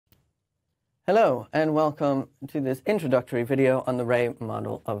Hello and welcome to this introductory video on the ray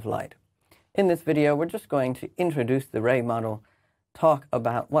model of light. In this video we're just going to introduce the ray model, talk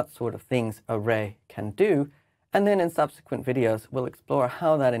about what sort of things a ray can do, and then in subsequent videos we'll explore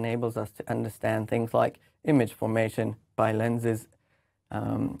how that enables us to understand things like image formation by lenses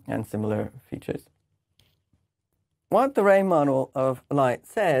and similar features. What the ray model of light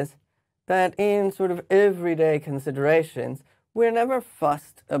says that in sort of everyday considerations we're never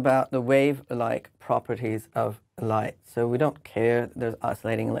fussed about the wave-like properties of light. So we don't care that there's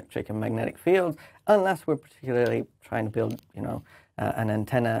oscillating electric and magnetic fields unless we're particularly trying to build, an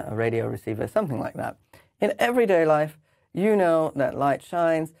antenna, a radio receiver, something like that. In everyday life, you know that light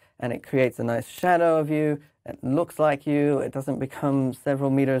shines and it creates a nice shadow of you. It looks like you. It doesn't become several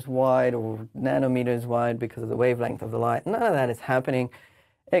meters wide or nanometers wide because of the wavelength of the light. None of that is happening.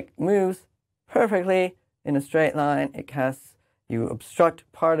 It moves perfectly in a straight line. It casts. You obstruct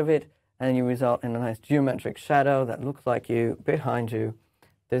part of it and you result in a nice geometric shadow that looks like you behind you.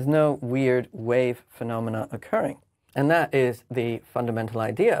 There's no weird wave phenomena occurring. And that is the fundamental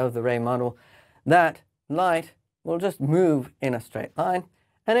idea of the ray model, that light will just move in a straight line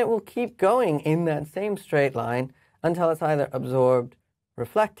and it will keep going in that same straight line until it's either absorbed,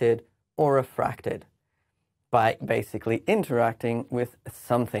 reflected, or refracted by basically interacting with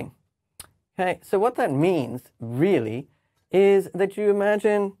something. Okay, so what that means really is that you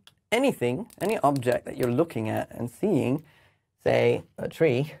imagine anything, any object that you're looking at and seeing, say a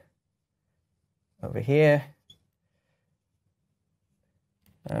tree over here.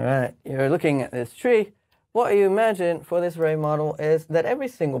 All right, you're looking at this tree. What you imagine for this ray model is that every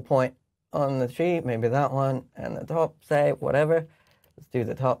single point on the tree, maybe that one and the top, say, whatever, let's do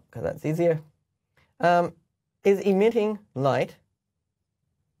the top because that's easier, is emitting light,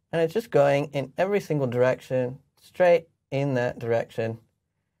 and it's just going in every single direction, straight in that direction,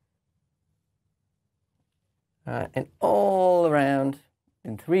 and all around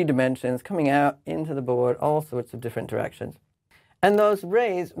in 3 dimensions, coming out into the board, all sorts of different directions. And those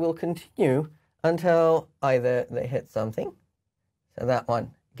rays will continue until either they hit something, so that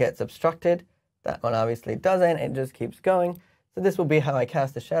one gets obstructed, that one obviously doesn't, it just keeps going. So this will be how I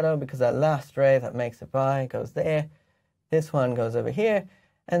cast the shadow, because that last ray that makes it by goes there, this one goes over here,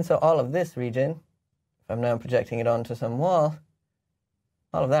 and so all of this region, I'm now projecting it onto some wall,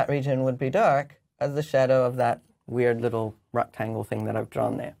 all of that region would be dark as the shadow of that weird little rectangle thing that I've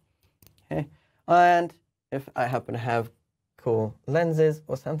drawn there. Okay? And if I happen to have cool lenses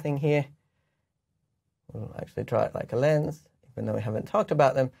or something here, we'll actually draw it like a lens, even though we haven't talked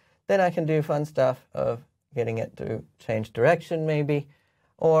about them, then I can do fun stuff of getting it to change direction maybe,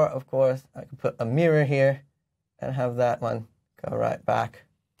 or of course I can put a mirror here and have that one go right back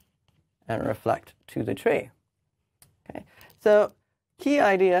and reflect to the tree. Okay, so key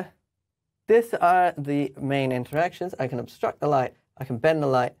idea, these are the main interactions. I can obstruct the light, I can bend the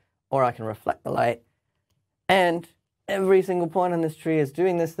light, or I can reflect the light. And every single point on this tree is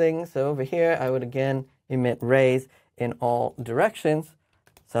doing this thing. So over here, I would again emit rays in all directions.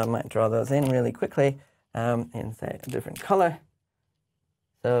 So I might draw those in really quickly in, say, a different color.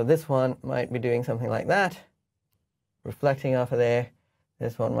 So this one might be doing something like that, reflecting off of there.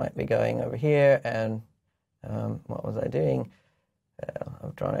 This one might be going over here, and what was I doing?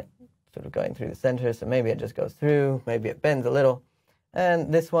 I've drawn it sort of going through the center, so maybe it just goes through, maybe it bends a little.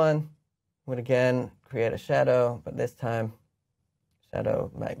 And this one would again create a shadow, but this time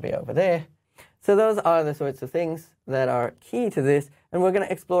shadow might be over there. So those are the sorts of things that are key to this, and we're going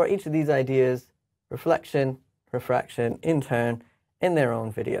to explore each of these ideas, reflection, refraction, in turn, in their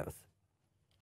own videos.